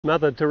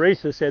Mother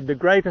Teresa said the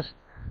greatest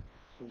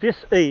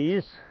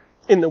dis-ease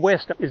in the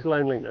West is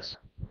loneliness.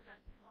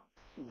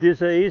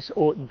 Disease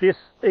or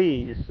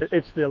dis-ease.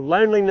 It's the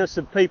loneliness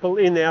of people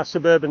in our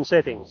suburban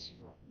settings.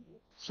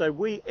 So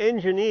we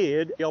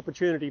engineered the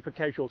opportunity for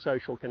casual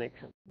social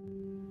connection.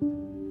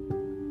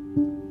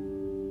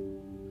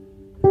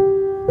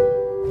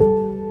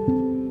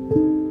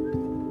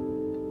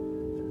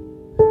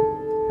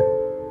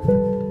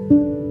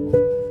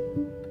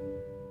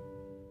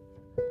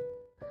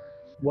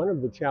 One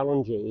of the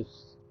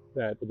challenges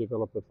that the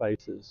developer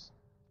faces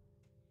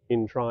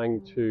in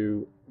trying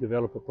to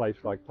develop a place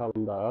like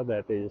Tullimbar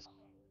that is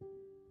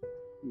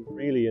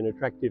really an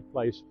attractive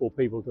place for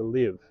people to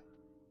live,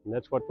 and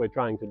that's what we're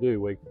trying to do.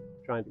 We're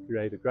trying to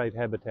create a great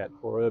habitat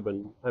for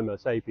urban Homo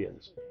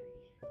sapiens.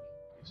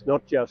 It's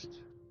not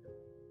just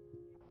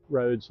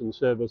roads and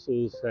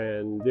services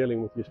and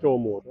dealing with your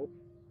stormwater.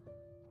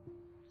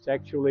 It's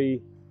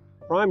actually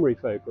primary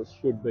focus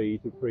should be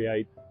to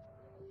create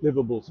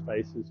livable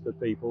spaces for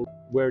people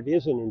where it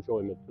is an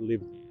enjoyment to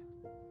live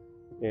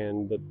there,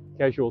 and that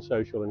casual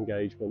social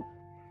engagement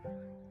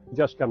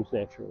just comes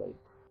naturally.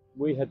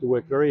 We had to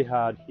work very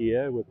hard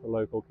here with the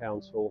local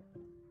council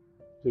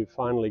to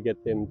finally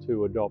get them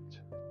to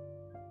adopt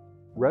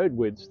road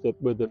widths that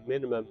were the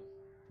minimum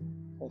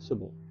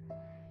possible.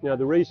 Now,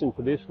 the reason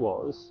for this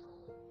was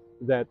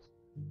that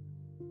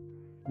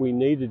we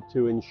needed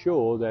to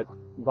ensure that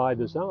by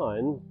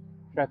design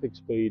traffic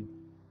speed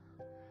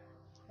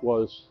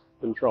was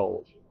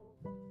controlled,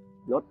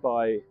 not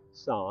by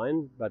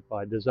sign but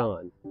by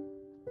design.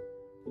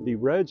 The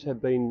roads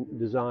have been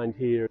designed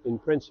here in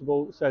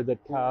principle so that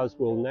cars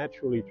will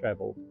naturally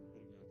travel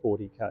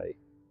 40k.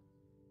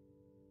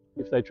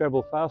 If they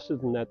travel faster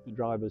than that, the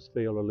drivers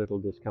feel a little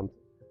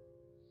discomfort.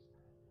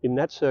 In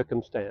that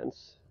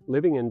circumstance,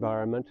 living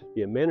environment,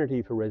 the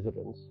amenity for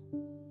residents,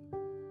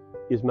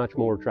 is much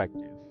more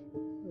attractive.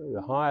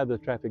 The higher the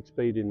traffic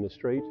speed in the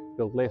street,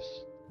 the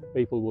less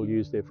people will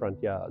use their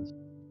front yards.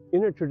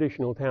 In a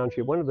traditional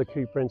township, one of the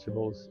key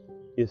principles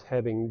is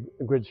having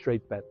a grid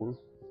street pattern,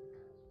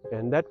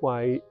 and that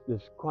way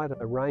there's quite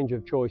a range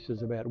of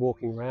choices about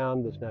walking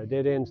around. There's no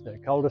dead ends, no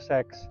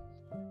cul-de-sacs.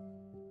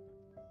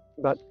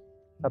 But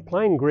a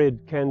plain grid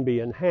can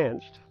be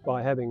enhanced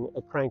by having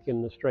a crank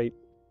in the street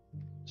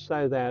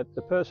so that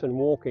the person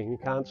walking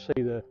can't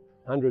see the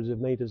hundreds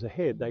of metres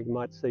ahead. They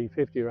might see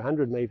 50 or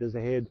 100 metres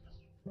ahead.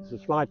 There's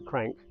a slight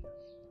crank,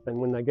 and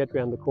when they get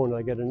round the corner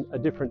they get a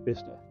different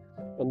vista.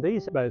 And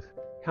these both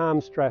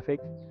calms traffic,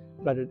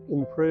 but it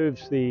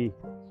improves the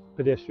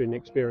pedestrian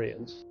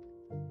experience.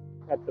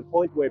 At the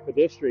point where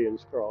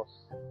pedestrians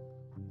cross,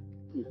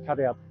 you cut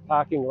out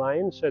parking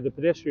lanes, so the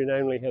pedestrian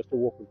only has to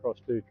walk across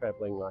 2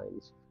 travelling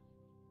lanes.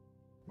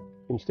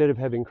 Instead of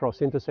having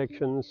cross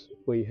intersections,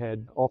 we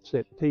had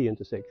offset T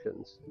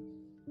intersections,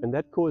 and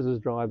that causes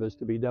drivers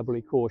to be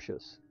doubly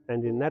cautious.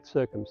 And in that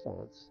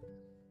circumstance,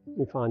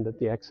 we find that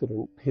the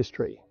accident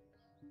history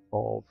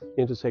of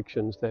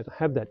intersections that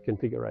have that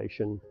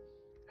configuration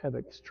have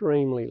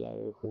extremely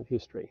low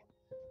history.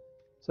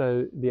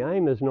 So the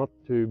aim is not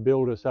to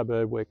build a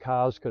suburb where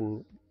cars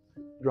can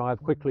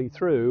drive quickly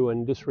through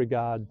and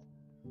disregard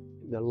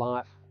the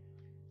life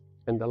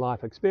and the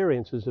life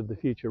experiences of the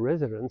future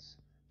residents,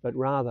 but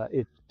rather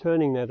it's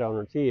turning that on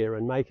its ear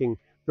and making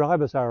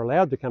drivers are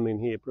allowed to come in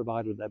here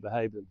provided they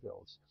behave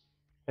themselves,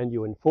 and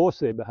you enforce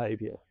their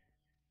behaviour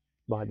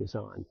by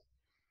design.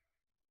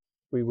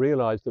 We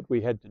realised that we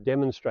had to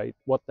demonstrate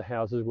what the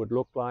houses would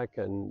look like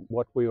and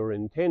what we were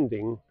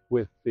intending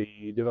with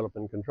the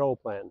development control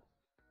plan.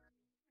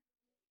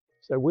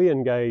 So we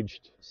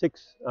engaged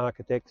 6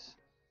 architects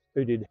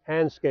who did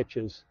hand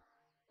sketches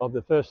of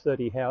the first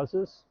 30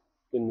 houses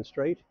in the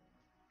street.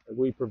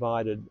 We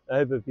provided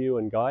overview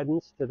and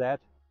guidance to that,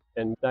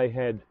 and they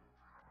had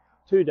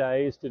 2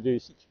 days to do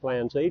 6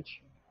 plans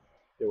each.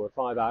 There were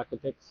 5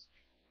 architects.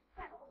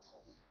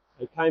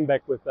 They came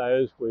back with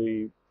those.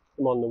 We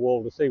put them on the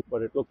wall to see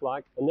what it looked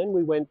like, and then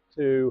we went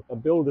to a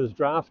builder's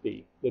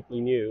drafty that we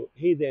knew.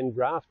 He then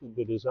drafted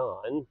the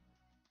design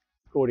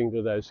according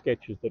to those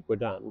sketches that were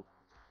done.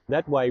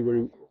 That way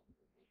we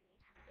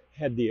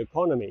had the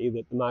economy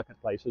that the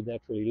marketplace is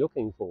naturally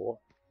looking for,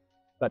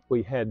 but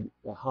we had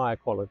a higher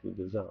quality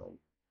design.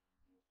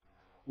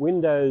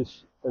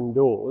 Windows and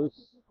doors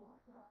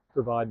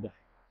provide the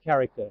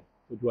character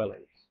for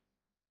dwellings.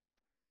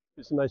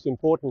 It's the most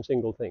important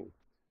single thing.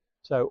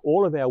 So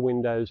all of our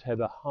windows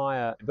have a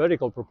higher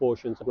vertical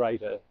proportions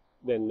greater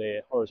than their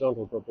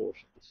horizontal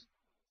proportions.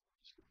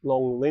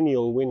 Long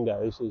lineal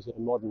windows is a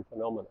modern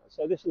phenomenon.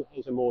 So this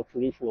has a more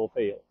traditional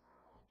feel.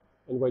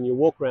 And when you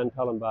walk around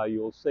Tullimbar,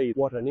 you'll see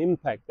what an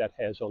impact that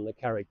has on the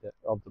character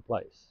of the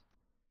place.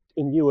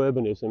 In new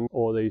urbanism,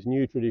 or these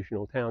new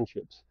traditional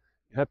townships,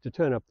 you have to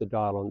turn up the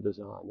dial on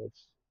design.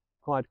 It's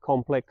quite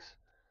complex,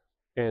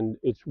 and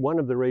it's one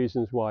of the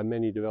reasons why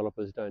many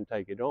developers don't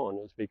take it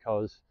on, is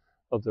because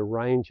of the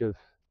range of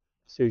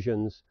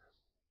decisions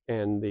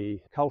and the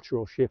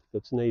cultural shift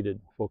that's needed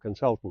for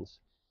consultants.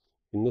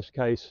 In this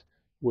case,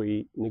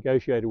 we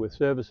negotiated with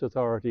service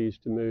authorities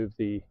to move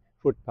the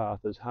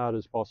footpath as hard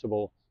as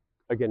possible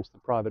against the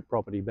private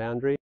property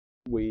boundary.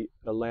 We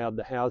allowed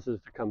the houses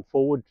to come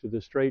forward to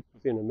the street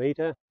within a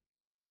metre.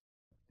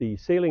 The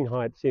ceiling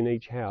heights in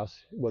each house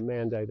were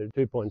mandated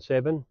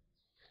 2.7,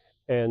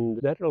 and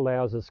that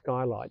allows a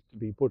skylight to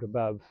be put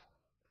above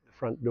the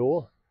front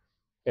door,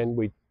 and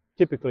we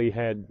typically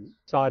had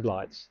side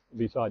lights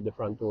beside the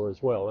front door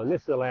as well, and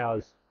this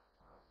allows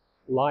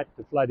light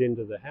to flood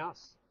into the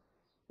house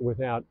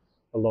without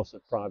a loss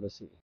of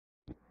privacy.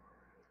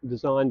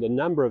 Designed a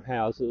number of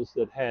houses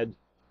that had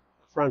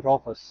a front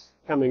office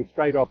coming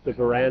straight off the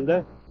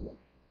veranda,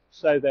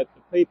 so that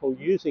the people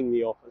using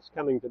the office,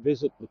 coming to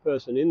visit the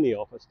person in the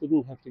office,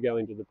 didn't have to go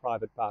into the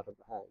private part of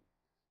the home.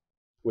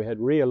 We had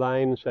rear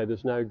lanes, so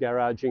there's no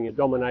garaging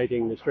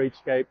dominating the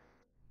streetscape,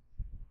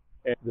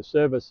 and the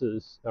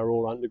services are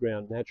all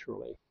underground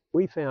naturally.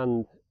 We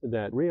found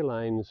that rear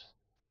lanes,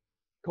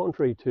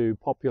 contrary to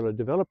popular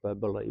developer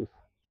belief,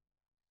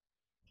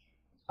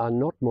 are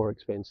not more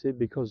expensive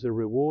because the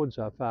rewards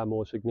are far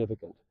more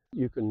significant.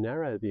 You can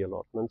narrow the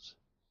allotments,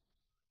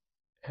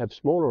 have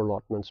smaller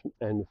allotments,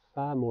 and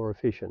far more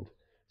efficient.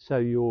 So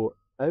your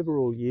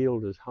overall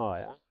yield is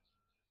higher,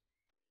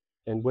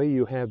 and where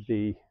you have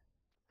the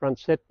front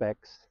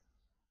setbacks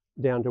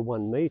down to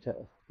 1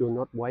 metre, you're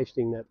not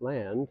wasting that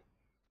land,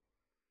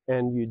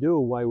 and you do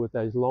away with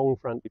those long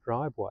front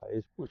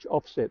driveways, which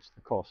offsets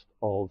the cost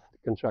of the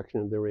construction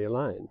of the rear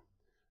lane.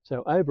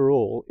 So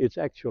overall, it's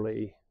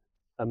actually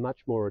a much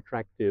more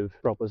attractive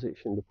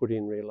proposition to put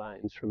in rear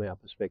lanes from our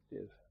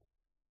perspective.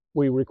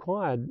 We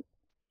required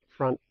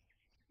front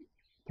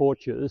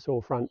porches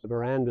or front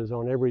verandas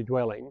on every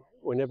dwelling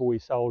whenever we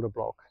sold a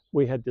block.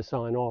 We had to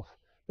sign off,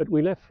 but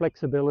we left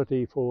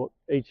flexibility for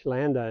each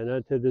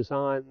landowner to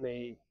design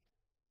the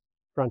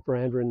front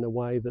veranda in the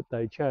way that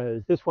they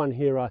chose. This one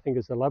here, I think,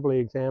 is a lovely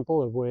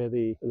example of where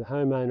the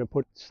homeowner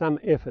put some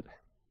effort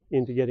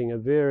into getting a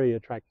very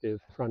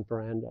attractive front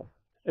veranda.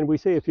 And we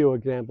see a few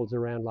examples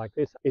around like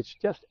this. It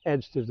just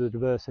adds to the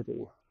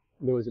diversity.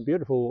 There was a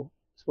beautiful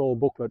small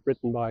booklet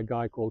written by a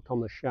guy called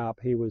Thomas Sharp.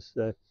 He was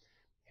the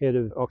head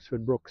of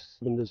Oxford Brookes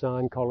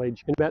Design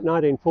College in about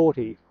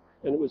 1940,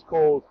 and it was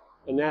called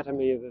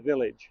Anatomy of a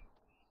Village.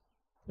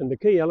 And the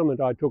key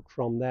element I took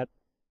from that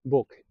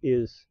book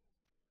is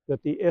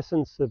that the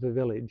essence of a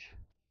village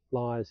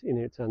lies in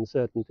its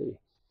uncertainty.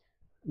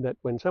 That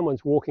when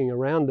someone's walking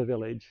around the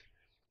village,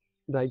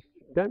 they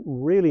don't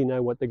really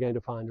know what they're going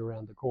to find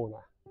around the corner.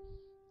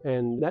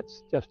 And that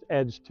just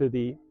adds to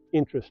the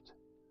interest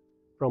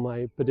from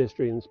a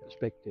pedestrian's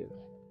perspective.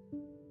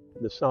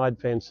 The side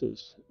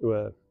fences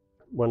were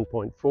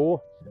 1.4,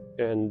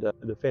 and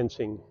the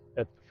fencing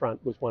at the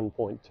front was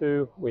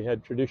 1.2. We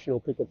had traditional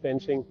picket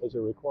fencing as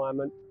a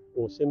requirement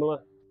or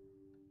similar,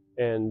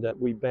 and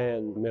we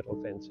banned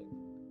metal fencing.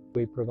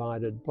 We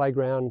provided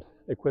playground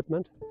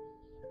equipment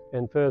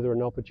and further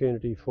an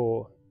opportunity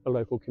for a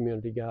local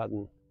community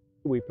garden.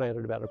 We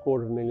planted about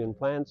 250,000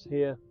 plants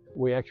here.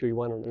 We actually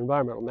won an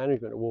environmental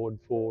management award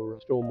for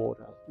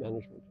stormwater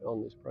management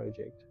on this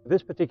project.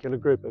 This particular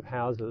group of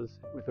houses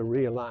with a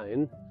rear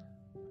lane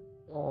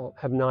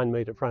have 9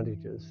 metre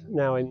frontages.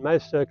 Now, in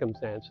most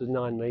circumstances,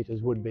 9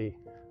 metres would be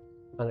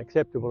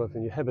unacceptable. If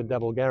you have a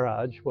double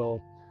garage,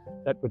 well,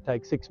 that would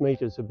take 6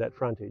 metres of that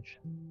frontage.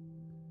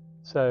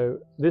 So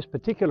this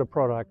particular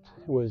product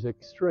was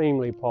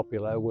extremely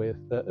popular with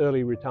the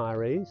early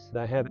retirees.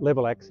 They have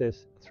level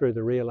access through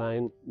the rear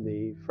lane.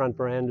 The front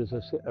verandas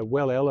are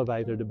well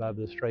elevated above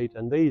the street,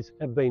 and these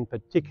have been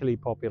particularly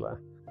popular.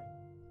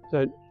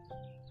 So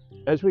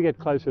as we get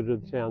closer to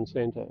the town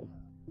centre,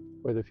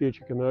 where the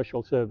future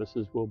commercial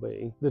services will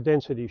be, the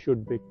density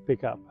should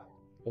pick up.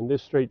 And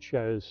this street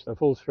shows a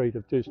full street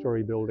of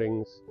 2-storey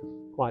buildings,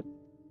 quite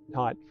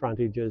tight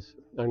frontages,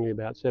 only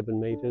about 7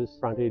 metres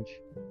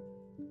frontage.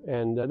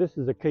 And this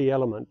is a key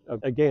element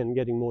of, again,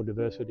 getting more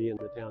diversity in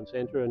the town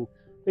centre, and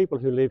people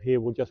who live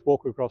here will just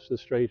walk across the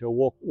street or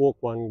walk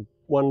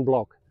one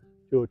block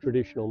to a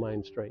traditional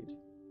main street.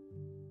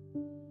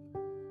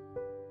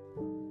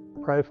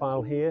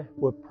 Profile here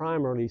were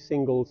primarily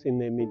singles in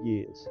their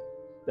mid-years.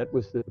 That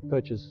was the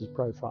purchaser's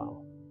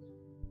profile.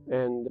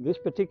 And this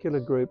particular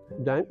group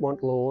don't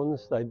want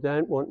lawns, they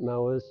don't want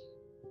mowers.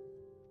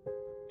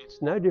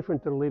 It's no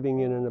different to living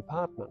in an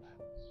apartment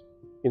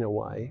in a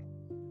way,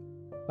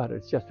 but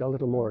it's just a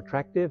little more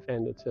attractive,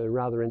 and it's a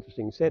rather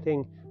interesting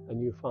setting,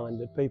 and you find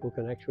that people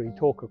can actually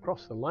talk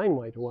across the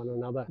laneway to one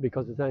another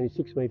because it's only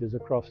 6 metres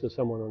across to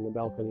someone on the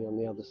balcony on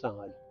the other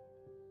side.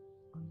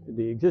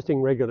 The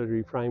existing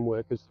regulatory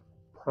framework is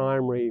the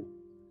primary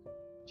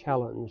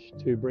challenge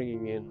to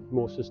bringing in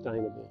more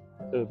sustainable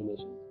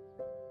urbanism.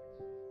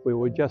 We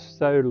were just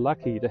so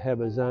lucky to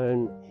have a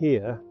zone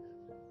here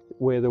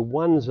where the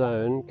one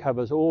zone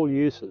covers all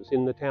uses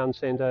in the town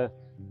centre,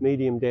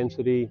 medium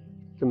density,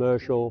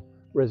 commercial,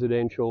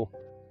 residential,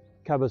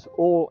 covers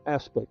all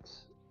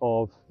aspects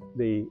of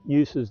the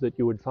uses that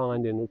you would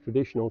find in a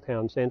traditional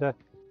town centre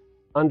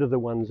under the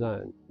one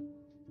zone.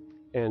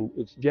 And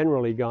it's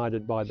generally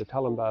guided by the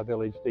Tullimbar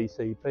Village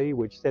DCP,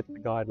 which set the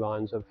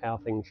guidelines of how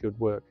things should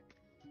work.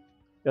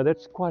 Now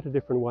that's quite a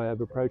different way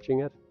of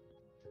approaching it,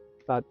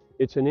 but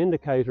it's an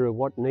indicator of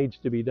what needs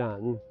to be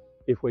done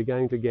if we're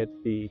going to get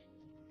the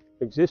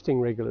existing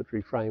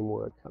regulatory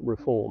framework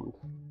reformed.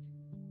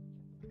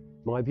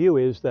 My view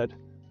is that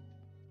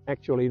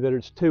actually that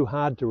it's too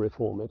hard to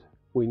reform it.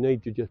 We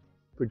need to just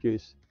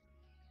produce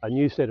a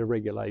new set of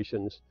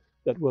regulations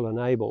that will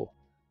enable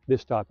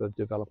this type of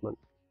development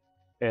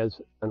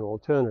as an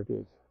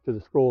alternative to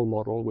the sprawl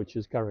model which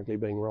is currently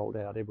being rolled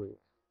out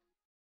everywhere.